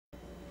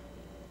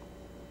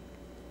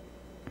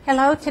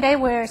Hello, today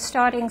we're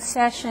starting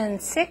session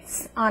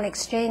 6 on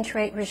exchange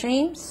rate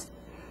regimes.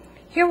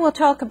 Here we'll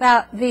talk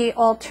about the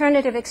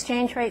alternative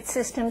exchange rate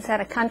systems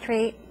that a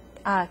country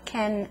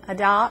can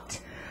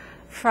adopt,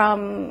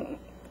 from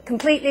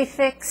completely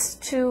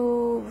fixed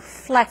to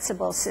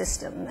flexible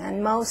system,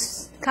 and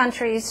most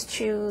countries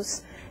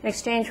choose an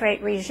exchange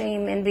rate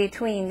regime in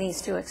between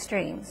these two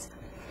extremes.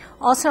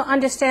 Also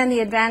understand the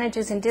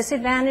advantages and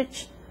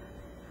disadvantages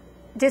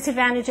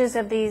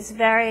of these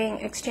varying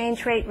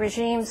exchange rate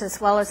regimes, as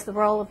well as the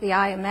role of the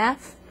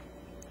IMF.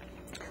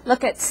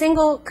 Look at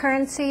single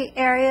currency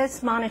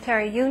areas,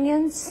 monetary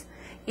unions,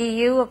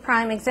 EU a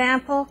prime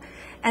example,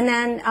 and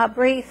then a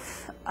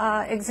brief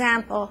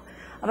example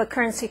of a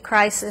currency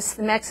crisis,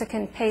 the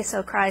Mexican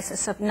peso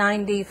crisis of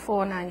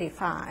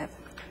 94-95.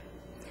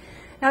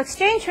 Now,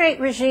 exchange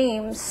rate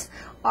regimes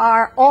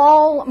are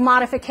all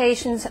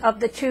modifications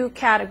of the two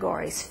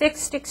categories: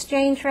 fixed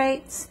exchange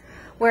rates,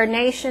 where a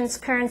nation's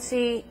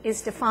currency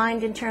is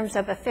defined in terms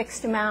of a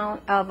fixed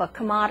amount of a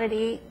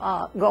commodity,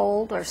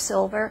 gold or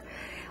silver,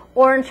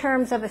 or in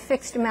terms of a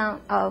fixed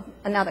amount of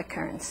another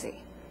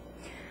currency.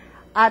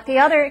 At the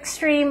other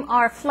extreme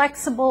are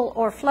flexible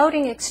or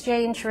floating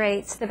exchange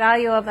rates, the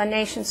value of a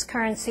nation's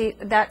currency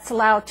that's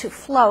allowed to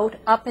float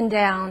up and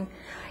down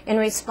in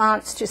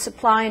response to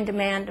supply and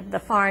demand of the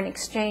foreign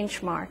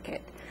exchange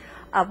market.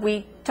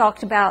 We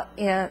talked about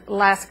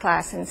last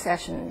class in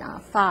session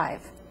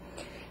 5.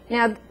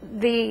 Now,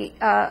 the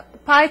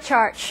pie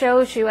chart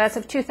shows you, as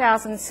of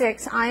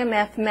 2006,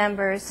 IMF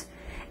members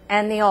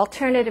and the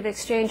alternative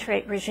exchange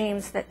rate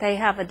regimes that they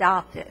have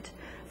adopted.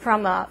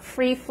 From a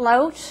free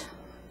float,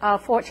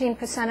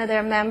 14% of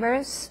their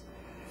members,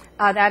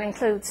 that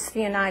includes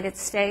the United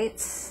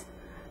States.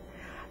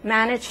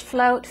 Managed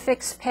float,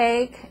 fixed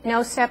peg,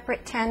 no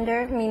separate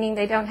tender, meaning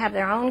they don't have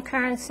their own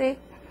currency,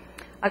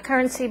 a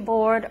currency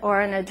board,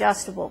 or an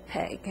adjustable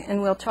peg.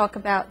 And we'll talk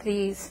about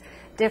these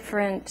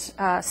different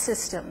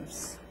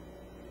systems.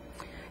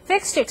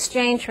 Fixed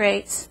exchange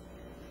rates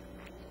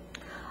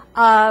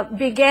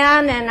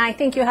began, and I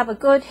think you have a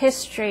good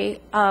history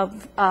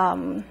of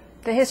the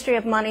history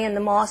of money, and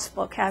the Moss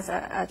book has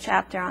a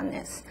chapter on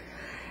this.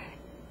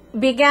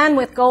 Began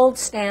with gold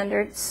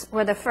standards,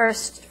 were the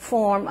first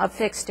form of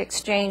fixed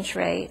exchange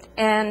rate,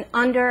 and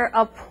under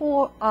a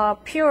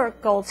pure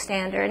gold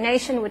standard, a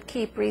nation would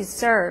keep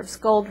reserves,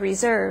 gold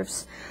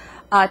reserves,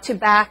 to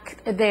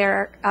back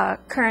their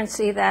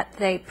currency that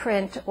they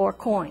print or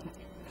coin.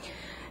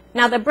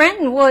 Now, the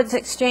Bretton Woods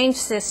exchange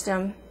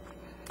system,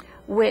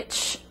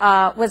 which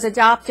was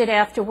adopted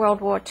after World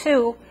War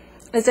II,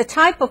 is a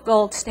type of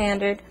gold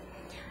standard,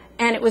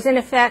 and it was in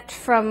effect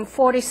from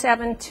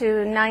 47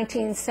 to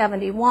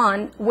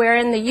 1971,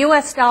 wherein the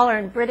US dollar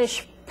and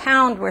British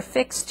pound were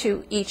fixed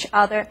to each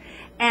other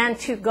and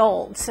to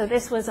gold. So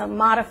this was a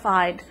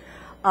modified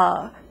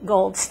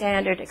gold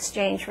standard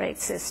exchange rate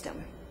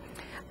system.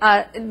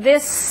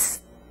 This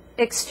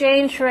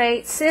exchange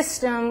rate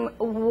system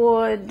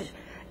would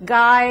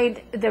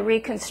guide the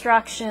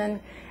Reconstruction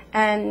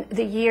and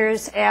the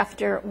years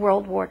after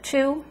World War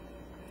II.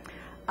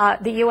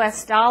 The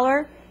US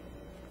dollar,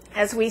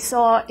 as we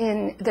saw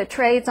in the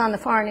trades on the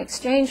foreign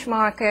exchange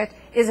market,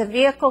 is a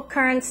vehicle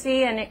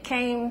currency, and it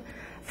came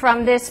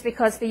from this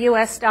because the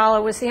US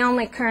dollar was the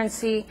only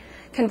currency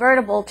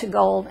convertible to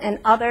gold, and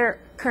other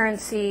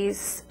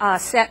currencies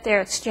set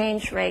their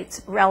exchange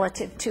rates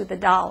relative to the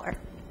dollar.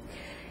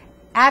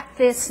 At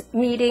this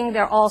meeting,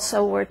 there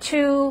also were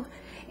two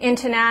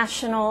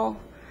international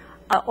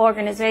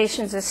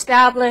organizations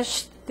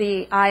established: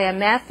 the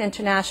IMF,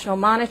 International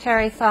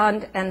Monetary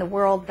Fund, and the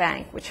World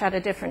Bank, which had a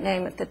different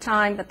name at the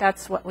time, but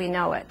that's what we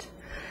know it.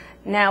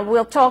 Now,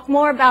 we'll talk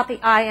more about the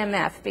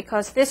IMF,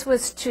 because this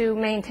was to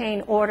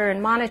maintain order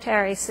in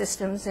monetary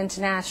systems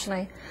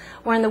internationally,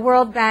 wherein the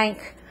World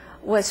Bank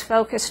was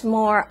focused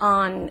more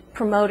on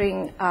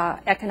promoting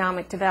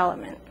economic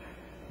development.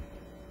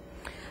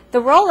 The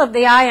role of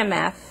the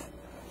IMF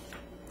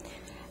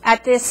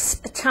at this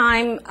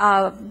time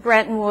of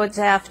Bretton Woods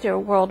after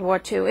World War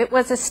II, it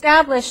was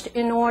established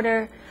in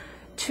order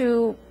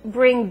to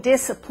bring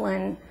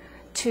discipline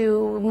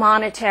to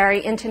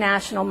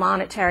international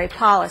monetary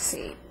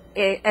policy.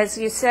 As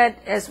we said,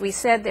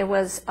 there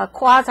was a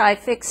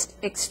quasi-fixed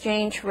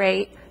exchange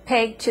rate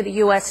pegged to the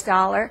US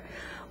dollar,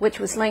 which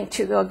was linked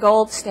to a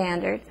gold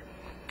standard.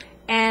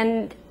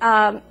 And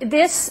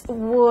this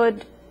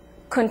would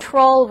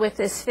control, with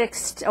this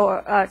fixed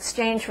or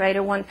exchange rate,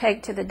 or one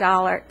pegged to the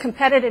dollar,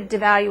 competitive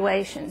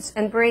devaluations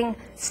and bring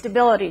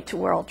stability to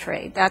world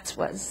trade. That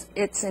was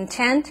its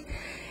intent.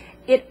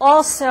 It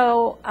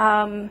also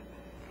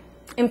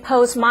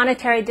imposed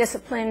monetary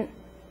discipline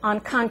on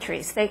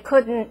countries. They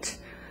couldn't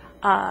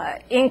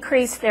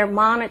increase their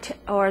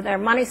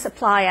money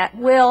supply at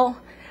will.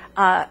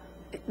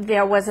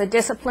 There was a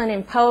discipline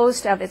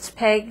imposed of its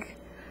peg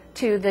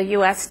to the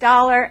US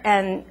dollar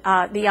and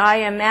the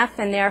IMF,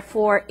 and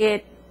therefore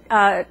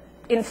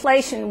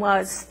inflation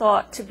was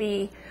thought to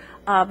be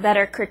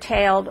better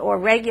curtailed or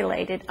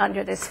regulated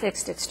under this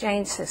fixed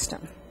exchange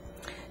system.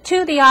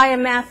 2, the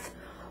IMF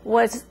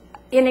was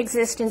in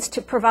existence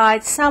to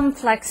provide some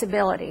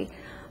flexibility.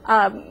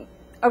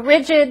 A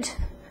rigid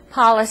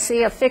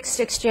policy of fixed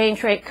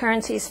exchange rate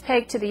currencies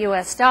pegged to the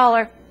US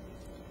dollar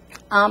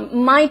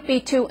might be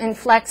too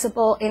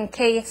inflexible in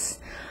case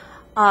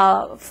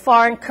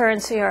foreign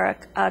currency or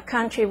a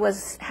country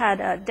had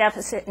a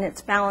deficit in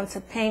its balance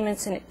of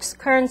payments in its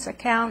current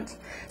account.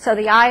 So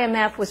the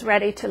IMF was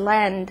ready to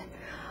lend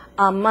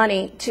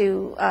money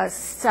to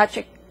such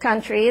a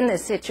country in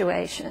this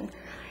situation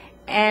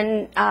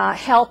and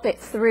help it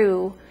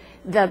through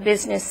the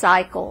business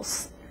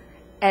cycles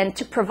and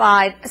to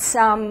provide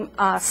some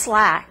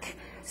slack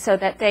so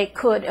that they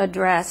could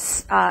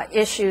address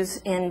issues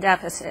in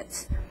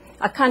deficits.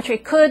 A country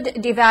could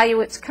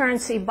devalue its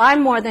currency by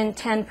more than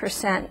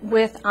 10%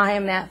 with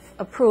IMF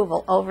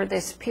approval over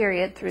this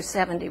period through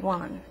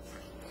 '71.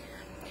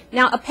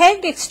 Now, a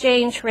pegged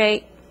exchange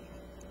rate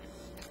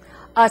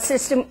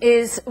system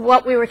is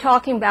what we were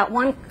talking about.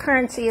 One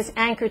currency is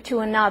anchored to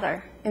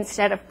another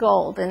instead of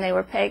gold, and they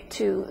were pegged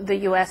to the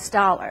US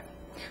dollar.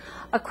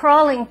 A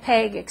crawling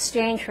peg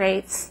exchange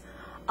rates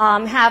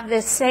have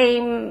this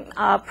same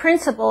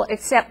principle,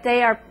 except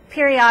they are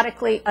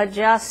periodically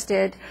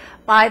adjusted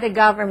by the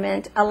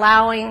government,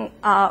 allowing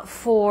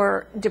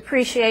for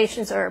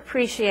depreciations or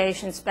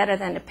appreciations better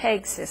than the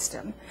peg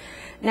system.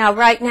 Now,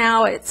 right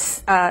now,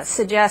 it's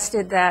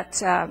suggested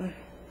that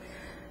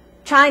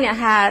China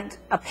had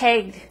a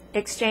pegged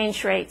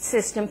exchange rate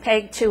system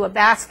pegged to a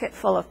basket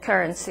full of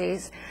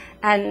currencies,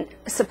 and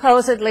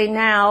supposedly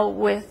now,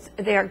 with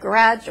their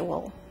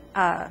gradual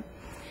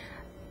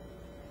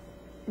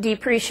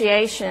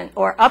depreciation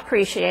or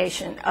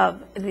appreciation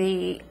of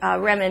the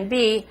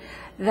renminbi,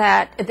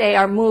 that they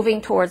are moving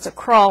towards a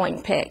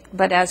crawling peg.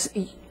 But as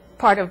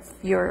part of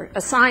your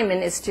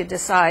assignment is to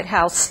decide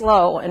how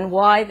slow and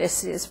why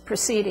this is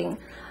proceeding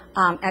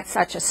at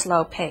such a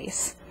slow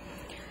pace.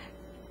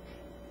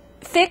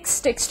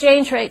 Fixed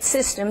exchange rate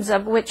systems,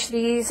 of which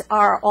these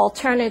are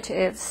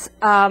alternatives,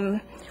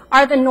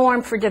 are the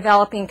norm for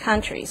developing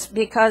countries,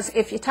 because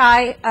if you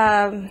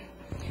tie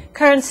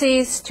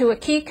currencies to a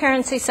key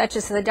currency such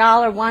as the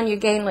dollar, one, you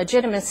gain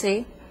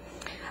legitimacy.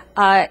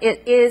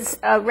 It is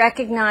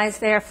recognized,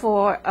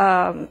 therefore,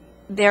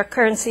 their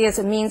currency as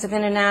a means of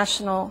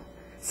international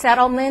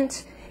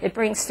settlement. It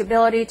brings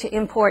stability to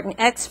import and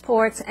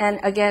exports, and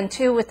again,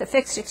 too, with the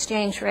fixed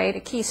exchange rate, a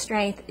key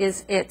strength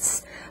is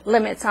its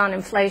limits on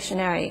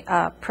inflationary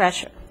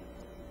pressure.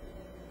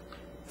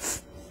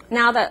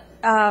 Now, the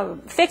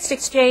fixed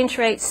exchange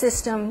rate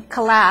system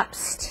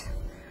collapsed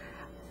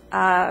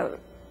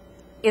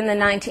in the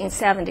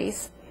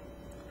 1970s.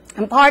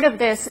 And part of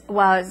this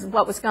was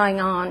what was going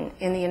on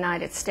in the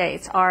United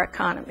States, our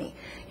economy.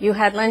 You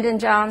had Lyndon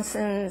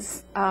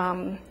Johnson's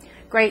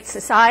Great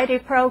Society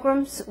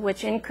programs,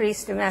 which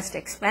increased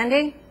domestic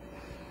spending.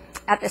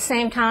 At the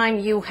same time,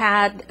 you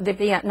had the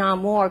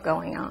Vietnam War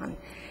going on.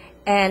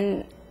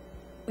 And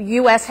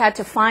U.S. had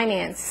to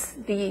finance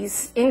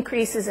these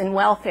increases in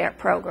welfare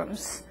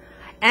programs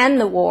and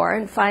the war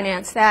and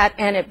finance that,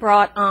 and it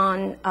brought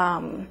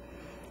on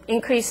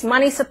increased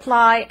money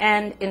supply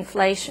and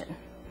inflation.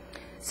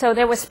 So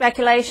there was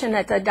speculation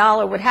that the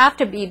dollar would have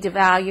to be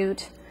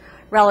devalued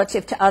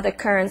relative to other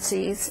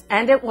currencies,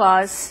 and it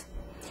was.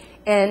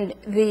 And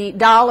the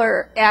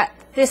dollar at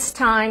this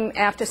time,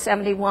 after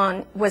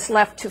 '71, was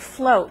left to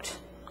float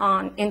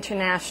on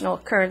international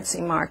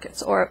currency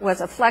markets, or it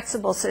was a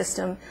flexible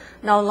system.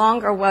 No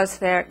longer was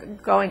there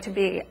going to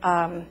be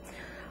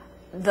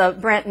the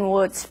Bretton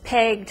Woods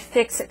pegged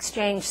fixed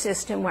exchange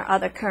system where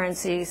other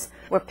currencies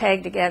were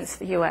pegged against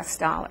the US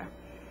dollar.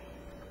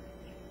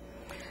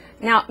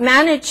 Now,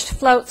 managed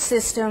float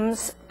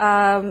systems,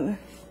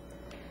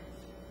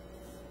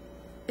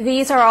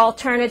 these are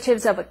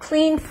alternatives of a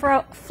clean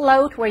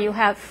float where you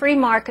have free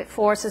market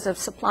forces of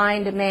supply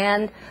and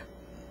demand,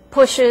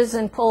 pushes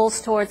and pulls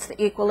towards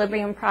the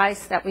equilibrium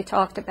price that we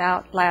talked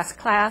about last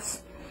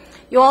class.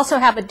 You also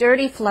have a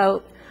dirty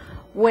float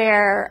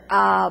where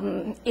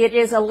it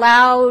is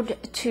allowed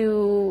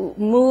to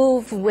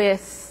move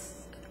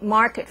with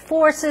market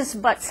forces,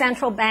 but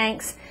central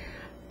banks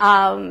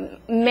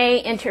may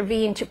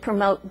intervene to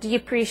promote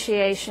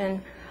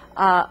depreciation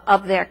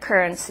of their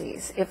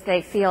currencies if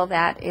they feel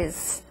that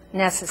is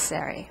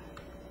necessary.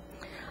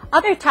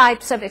 Other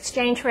types of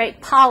exchange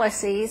rate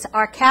policies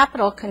are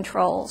capital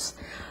controls.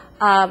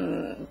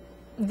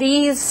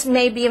 These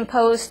may be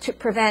imposed to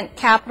prevent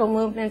capital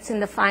movements in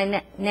the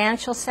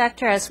financial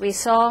sector. As we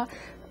saw,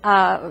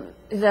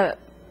 the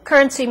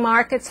currency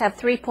markets have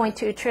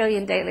 3.2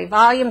 trillion daily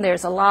volume.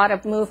 There's a lot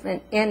of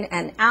movement in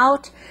and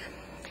out.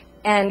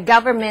 And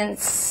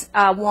governments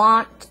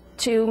want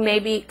to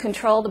maybe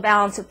control the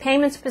balance of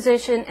payments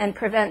position and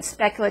prevent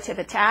speculative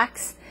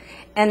attacks.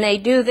 And they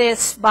do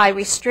this by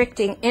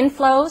restricting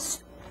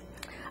inflows,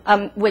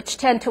 which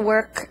tend to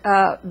work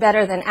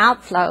better than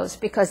outflows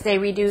because they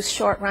reduce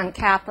short-run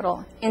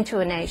capital into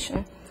a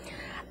nation.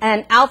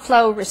 And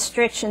outflow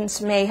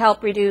restrictions may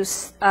help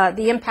reduce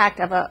the impact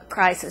of a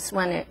crisis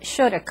when it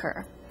should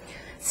occur.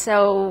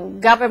 So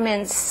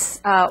governments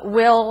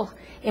will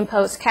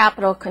impose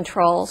capital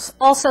controls.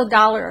 Also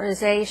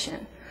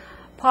dollarization.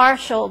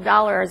 partial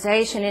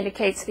dollarization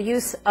indicates the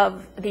use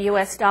of the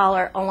U.S.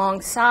 dollar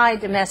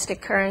alongside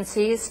domestic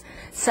currencies.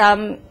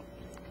 Some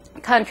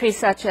countries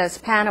such as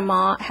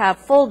Panama have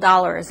full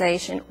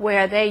dollarization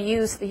where they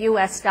use the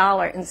U.S.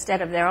 dollar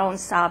instead of their own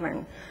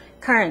sovereign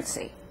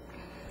currency.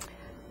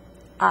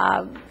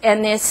 And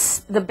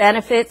the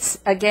benefits,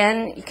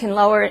 again, you can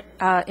lower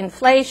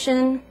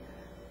inflation,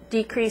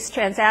 decrease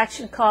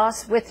transaction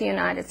costs with the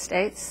United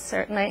States,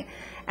 certainly,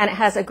 and it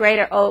has a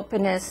greater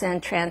openness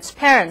and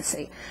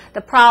transparency.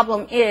 The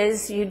problem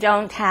is you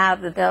don't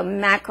have the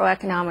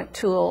macroeconomic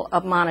tool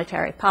of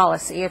monetary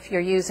policy if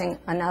you're using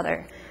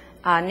another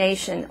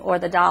nation or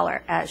the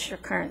dollar as your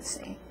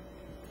currency.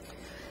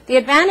 The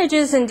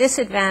advantages and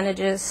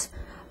disadvantages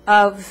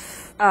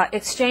of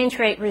exchange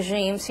rate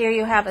regimes. Here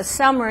you have a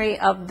summary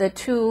of the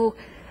two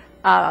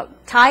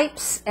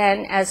types,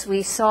 and as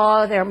we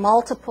saw, there are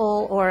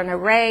multiple or an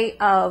array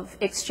of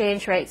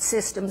exchange rate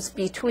systems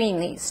between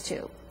these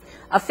two.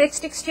 A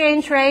fixed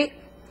exchange rate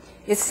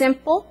is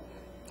simple.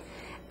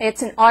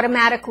 It's an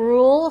automatic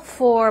rule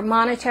for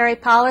monetary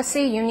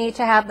policy. You need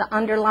to have the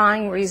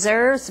underlying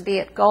reserves, be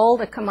it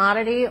gold, a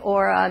commodity,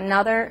 or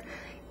another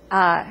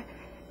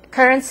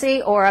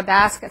currency or a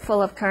basket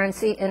full of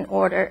currency in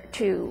order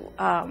to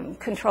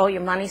control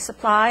your money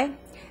supply.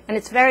 And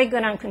it's very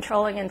good on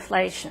controlling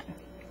inflation.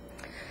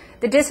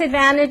 The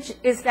disadvantage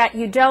is that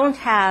you don't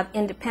have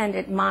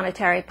independent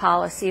monetary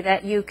policy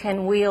that you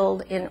can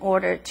wield in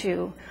order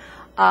to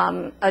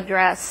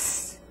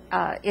address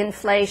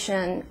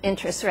inflation,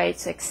 interest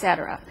rates,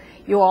 etc.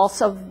 You're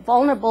also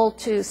vulnerable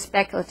to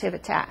speculative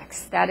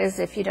attacks. That is,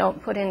 if you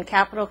don't put in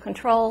capital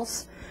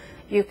controls,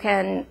 you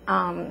can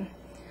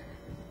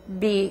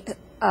be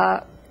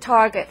a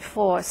target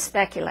for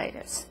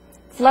speculators.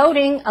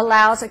 Floating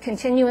allows a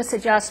continuous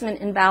adjustment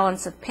in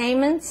balance of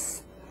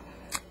payments,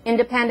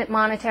 independent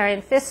monetary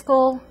and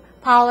fiscal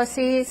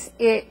policies.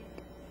 It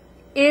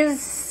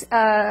is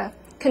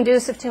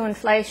conducive to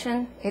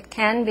inflation. It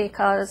can,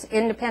 because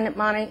independent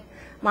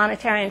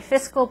monetary and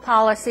fiscal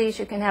policies,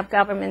 you can have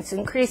governments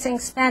increasing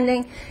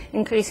spending,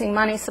 increasing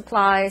money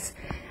supplies,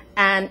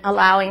 and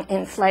allowing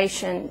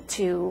inflation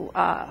to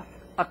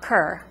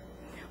occur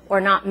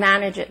or not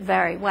manage it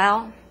very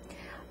well.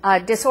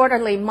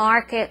 Disorderly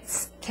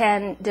markets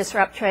can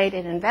disrupt trade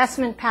and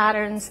investment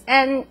patterns,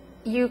 and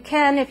you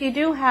can, if you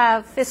do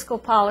have fiscal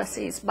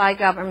policies by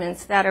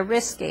governments that are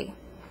risky,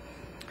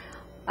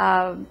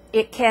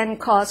 it can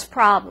cause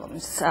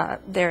problems.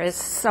 There is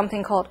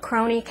something called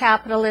crony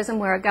capitalism,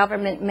 where a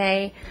government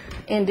may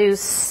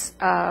induce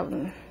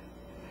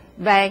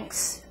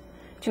banks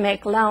to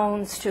make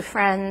loans to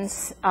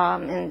friends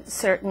in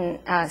certain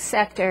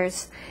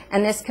sectors,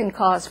 and this can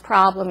cause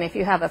problem if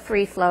you have a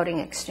free-floating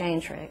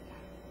exchange rate.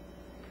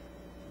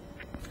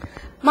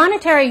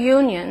 Monetary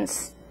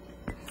unions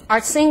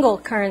are single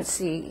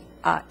currency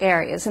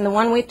areas, and the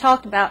one we've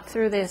talked about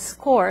through this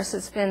course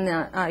has been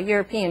the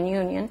European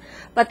Union,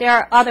 but there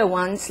are other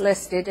ones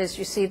listed, as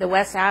you see, the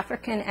West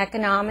African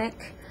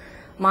Economic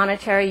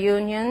Monetary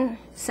Union,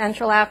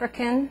 Central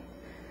African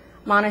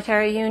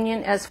Monetary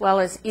Union, as well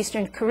as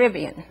Eastern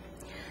Caribbean.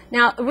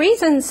 Now,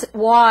 reasons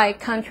why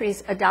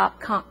countries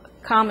adopt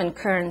common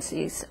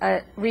currencies: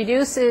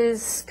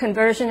 reduces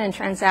conversion and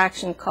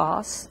transaction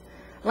costs,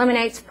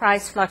 eliminates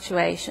price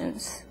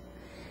fluctuations,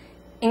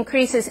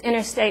 increases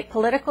interstate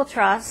political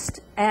trust,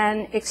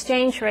 and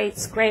exchange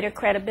rates greater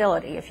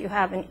credibility. If you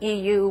have an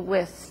EU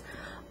with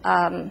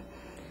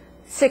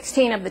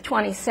 16 of the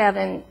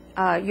 27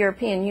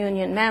 European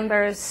Union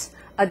members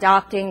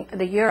adopting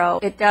the euro,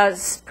 it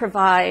does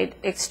provide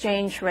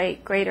exchange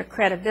rate greater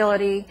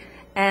credibility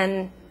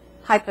and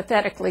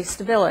hypothetically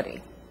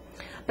stability.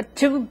 But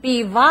to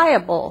be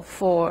viable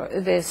for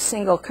this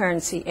single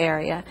currency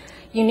area,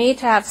 you need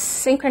to have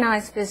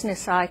synchronized business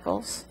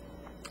cycles,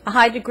 a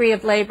high degree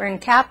of labor and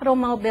capital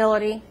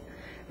mobility,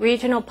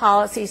 regional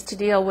policies to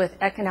deal with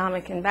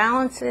economic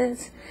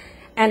imbalances,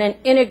 and an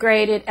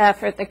integrated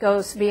effort that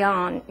goes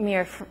beyond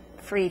mere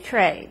free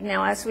trade.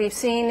 Now, as we've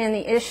seen in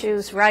the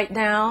issues right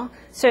now,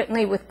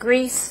 certainly with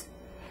Greece,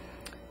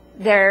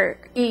 their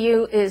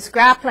EU is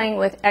grappling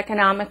with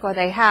economic, or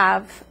they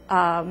have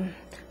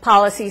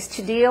policies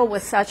to deal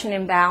with such an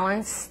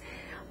imbalance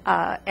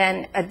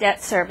and a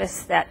debt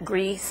service that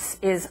Greece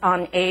is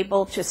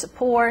unable to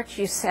support.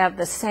 You have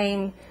the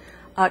same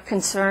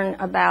concern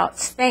about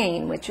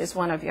Spain, which is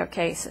one of your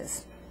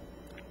cases.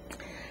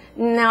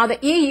 Now, the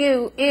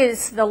EU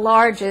is the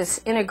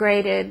largest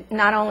integrated,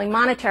 not only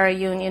monetary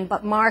union,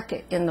 but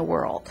market in the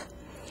world.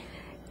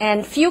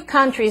 And few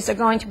countries are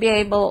going to be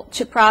able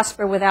to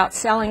prosper without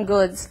selling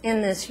goods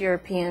in this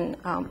European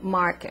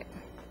market.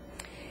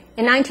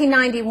 In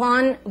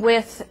 1991,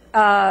 with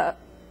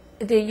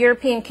the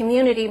European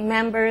Community,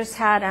 members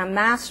had a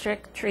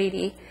Maastricht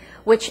Treaty,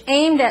 which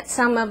aimed at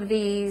some of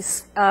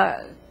these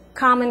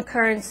common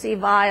currency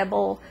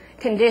viable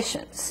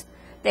conditions.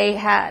 They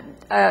had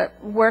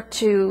worked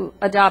to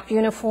adopt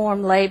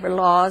uniform labor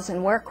laws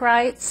and work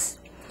rights,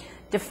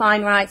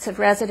 define rights of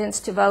residents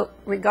to vote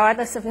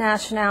regardless of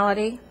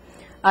nationality,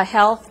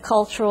 health,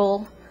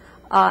 cultural,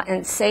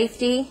 and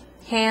safety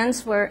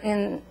hands were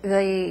in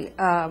the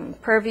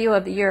purview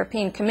of the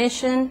European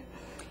Commission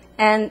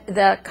and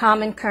the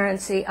common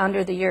currency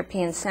under the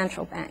European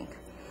Central Bank.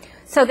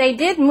 So they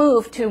did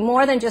move to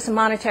more than just a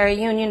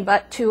monetary union,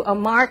 but to a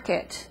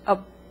market, a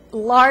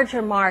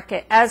larger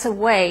market, as a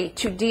way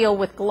to deal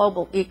with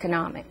global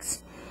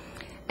economics.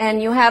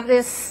 And you have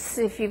this,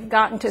 if you've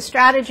gotten to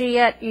strategy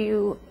yet,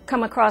 you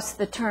come across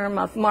the term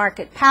of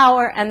market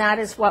power, and that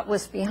is what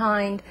was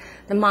behind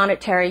the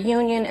monetary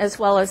union as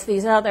well as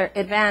these other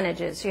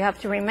advantages. You have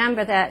to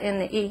remember that in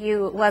the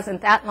EU, it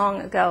wasn't that long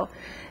ago,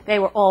 they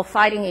were all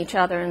fighting each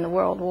other in the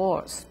world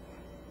wars.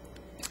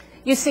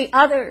 You see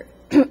other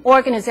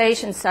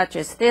organizations such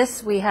as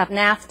this. We have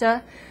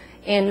NAFTA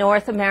in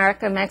North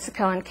America,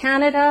 Mexico, and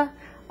Canada.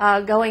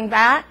 Going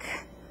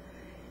back,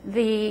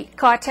 the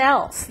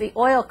cartels, the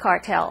oil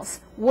cartels,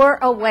 were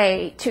a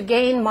way to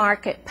gain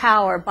market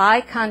power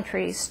by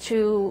countries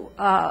to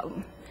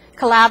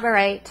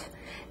collaborate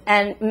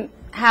and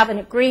have an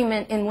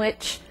agreement in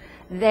which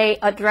they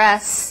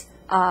address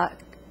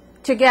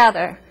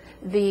together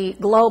the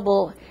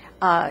global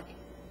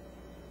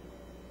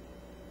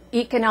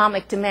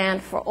economic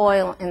demand for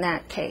oil in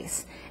that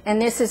case.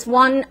 And this is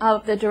one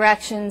of the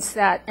directions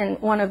that,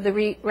 and one of the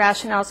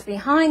rationales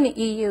behind the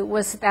EU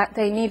was that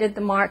they needed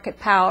the market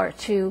power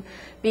to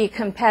be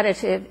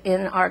competitive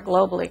in our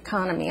global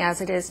economy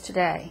as it is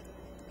today.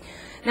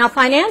 Now,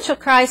 financial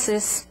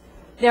crisis,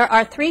 there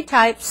are three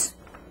types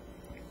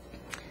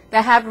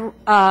that have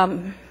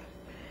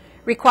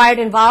required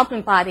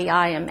involvement by the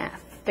IMF.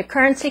 The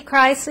currency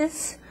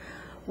crisis,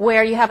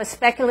 where you have a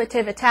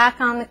speculative attack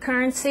on the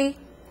currency,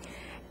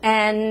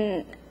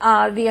 and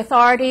the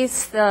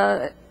authorities,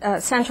 the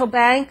central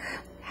bank,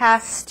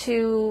 has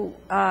to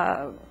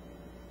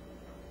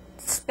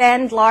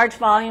spend large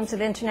volumes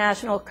of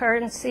international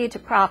currency to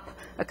prop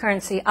a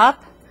currency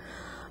up.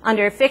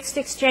 Under a fixed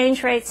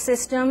exchange rate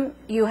system,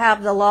 you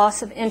have the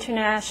loss of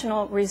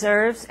international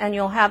reserves, and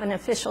you'll have an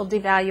official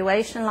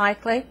devaluation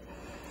likely.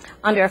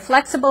 Under a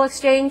flexible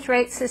exchange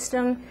rate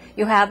system,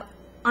 you have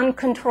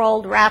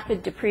uncontrolled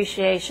rapid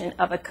depreciation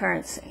of a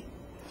currency.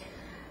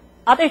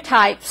 Other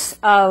types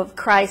of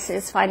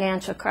crisis,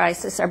 financial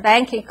crisis, are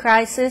banking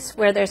crisis,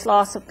 where there's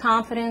loss of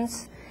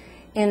confidence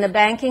in the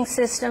banking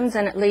systems,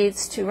 and it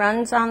leads to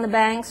runs on the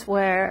banks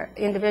where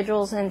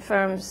individuals and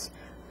firms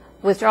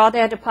withdraw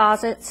their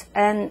deposits,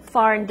 and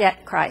foreign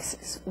debt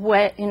crisis,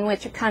 in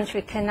which a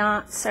country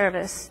cannot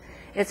service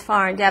its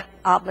foreign debt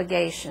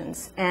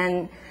obligations,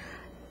 and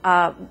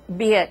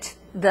be it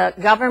the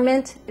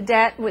government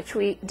debt, which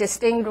we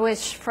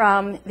distinguish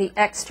from the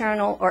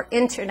external or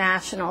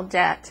international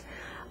debt,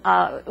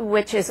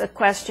 which is a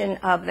question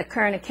of the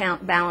current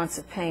account balance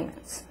of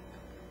payments.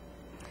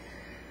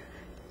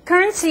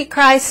 Currency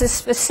crisis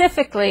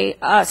specifically,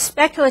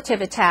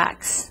 speculative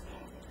attacks,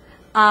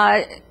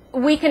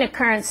 weaken a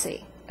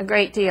currency a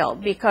great deal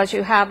because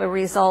you have a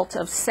result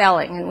of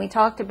selling. And we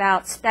talked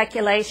about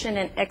speculation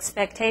and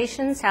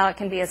expectations, how it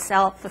can be a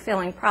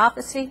self-fulfilling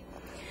prophecy.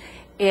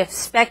 If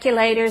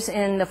speculators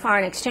in the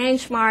foreign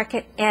exchange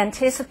market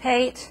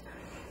anticipate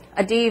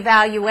a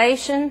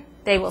devaluation,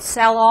 they will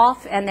sell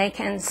off, and they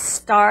can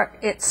start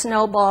it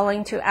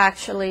snowballing to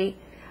actually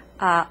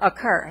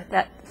occur,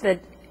 that the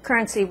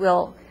currency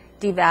will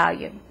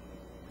devalue.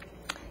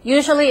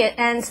 Usually it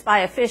ends by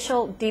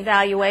official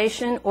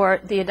devaluation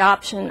or the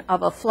adoption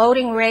of a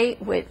floating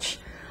rate, which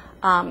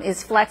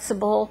is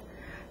flexible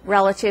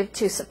relative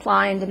to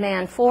supply and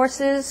demand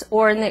forces,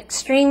 or in the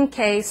extreme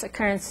case, a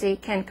currency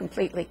can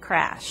completely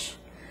crash.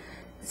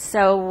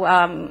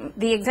 So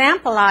the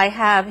example I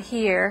have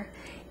here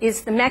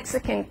is the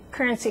Mexican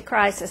currency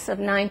crisis of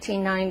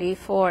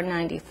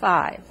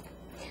 1994-95.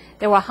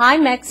 There were high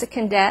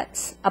Mexican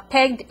debts, a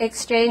pegged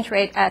exchange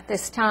rate at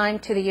this time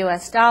to the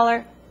US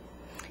dollar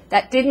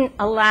that didn't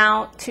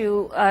allow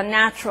to a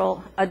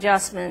natural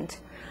adjustment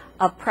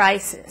of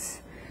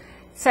prices.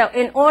 So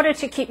in order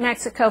to keep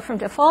Mexico from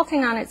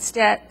defaulting on its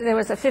debt, there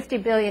was a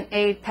 $50 billion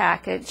aid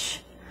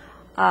package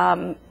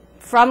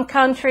from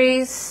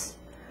countries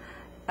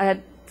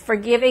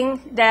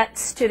forgiving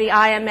debts to the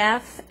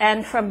IMF,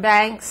 and from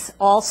banks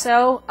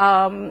also.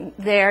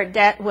 Their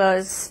debt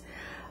was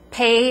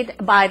paid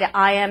by the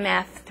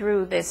IMF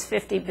through this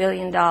 $50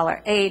 billion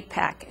aid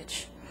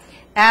package.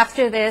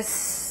 After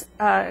this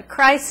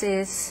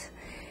crisis,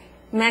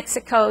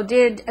 Mexico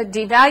did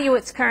devalue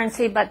its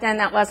currency, but then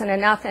that wasn't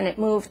enough, and it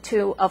moved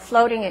to a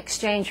floating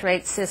exchange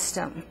rate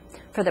system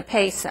for the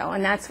peso,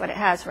 and that's what it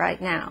has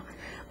right now.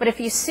 But if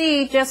you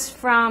see just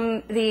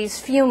from these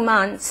few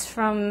months,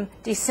 from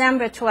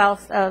December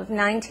 12th of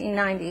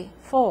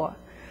 1994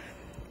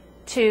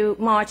 to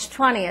March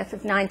 20th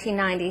of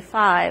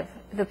 1995,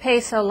 the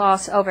peso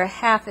lost over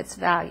half its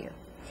value.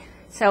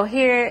 So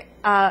here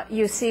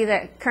you see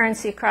that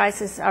currency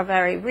crises are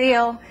very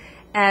real,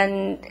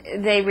 and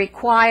they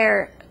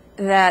require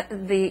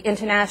that the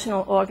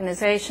international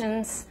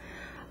organizations,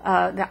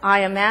 the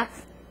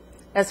IMF,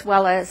 as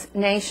well as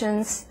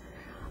nations,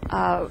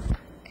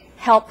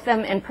 help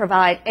them and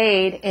provide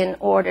aid in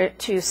order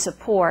to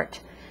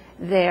support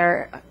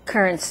their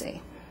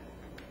currency.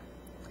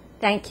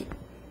 Thank you.